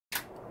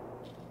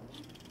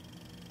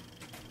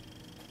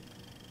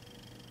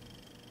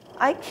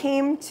I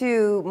came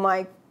to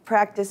my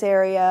practice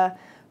area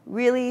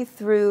really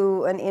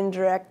through an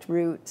indirect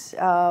route.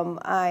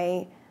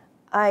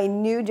 I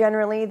knew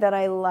generally that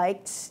I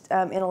liked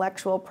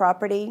intellectual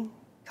property,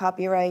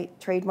 copyright,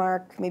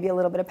 trademark, maybe a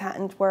little bit of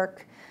patent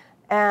work.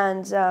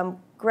 And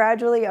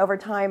gradually over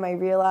time I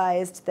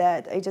realized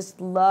that I just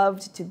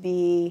loved to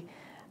be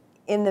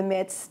in the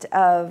midst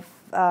of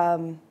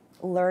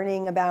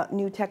learning about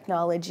new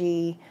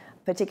technology,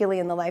 particularly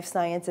in the life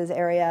sciences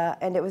area.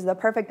 And it was the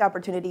perfect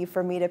opportunity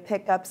for me to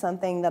pick up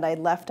something that I'd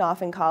left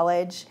off in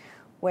college,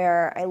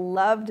 where I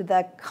loved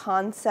the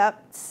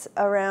concepts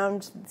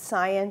around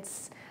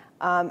science,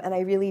 and I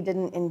really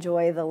didn't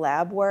enjoy the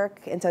lab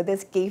work. And so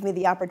this gave me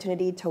the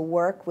opportunity to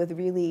work with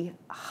really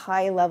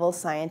high-level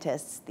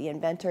scientists, the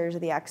inventors,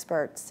 the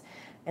experts,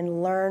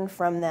 and learn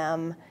from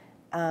them,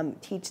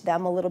 teach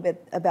them a little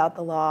bit about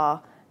the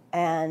law,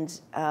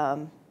 and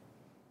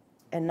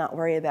not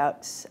worry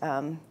about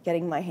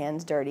getting my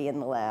hands dirty in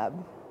the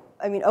lab.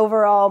 I mean,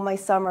 overall, my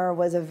summer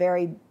was a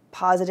very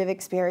positive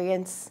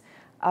experience.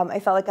 I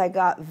felt like I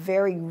got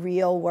very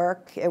real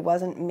work. It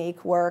wasn't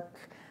make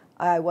work.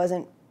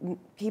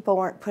 People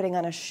weren't putting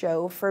on a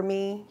show for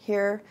me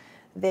here.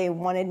 They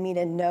wanted me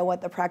to know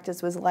what the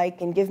practice was like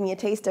and give me a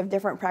taste of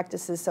different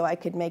practices so I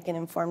could make an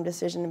informed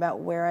decision about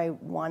where I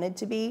wanted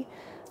to be.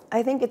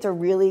 I think it's a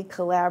really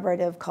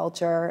collaborative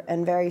culture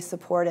and very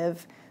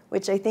supportive,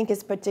 which I think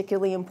is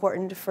particularly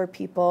important for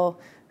people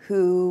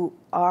who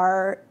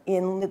are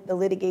in the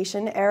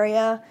litigation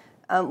area.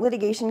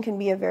 Litigation can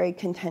be a very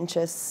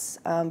contentious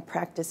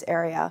practice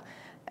area,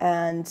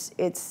 and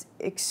it's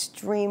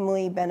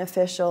extremely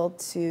beneficial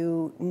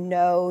to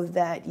know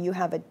that you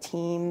have a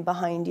team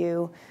behind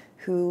you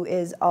who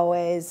is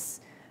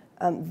always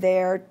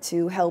there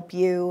to help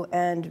you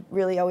and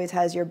really always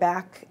has your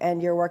back,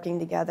 and you're working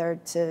together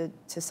to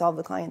solve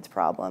the client's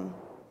problem.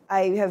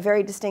 I have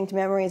very distinct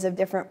memories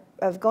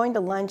of going to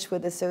lunch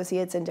with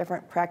associates in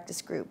different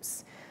practice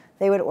groups.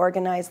 They would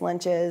organize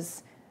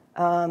lunches,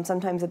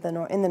 sometimes in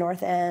the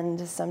North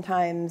End,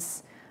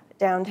 sometimes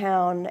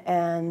downtown,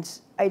 and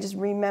I just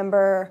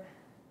remember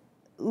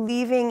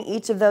leaving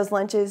each of those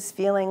lunches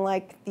feeling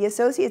like the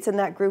associates in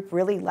that group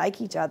really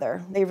like each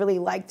other. They really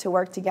like to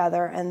work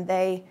together, and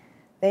they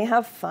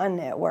have fun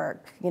at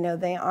work. You know,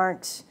 they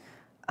aren't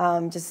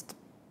just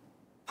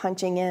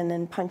punching in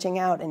and punching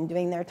out and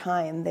doing their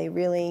time. They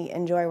really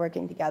enjoy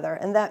working together,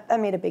 and that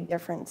made a big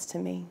difference to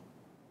me.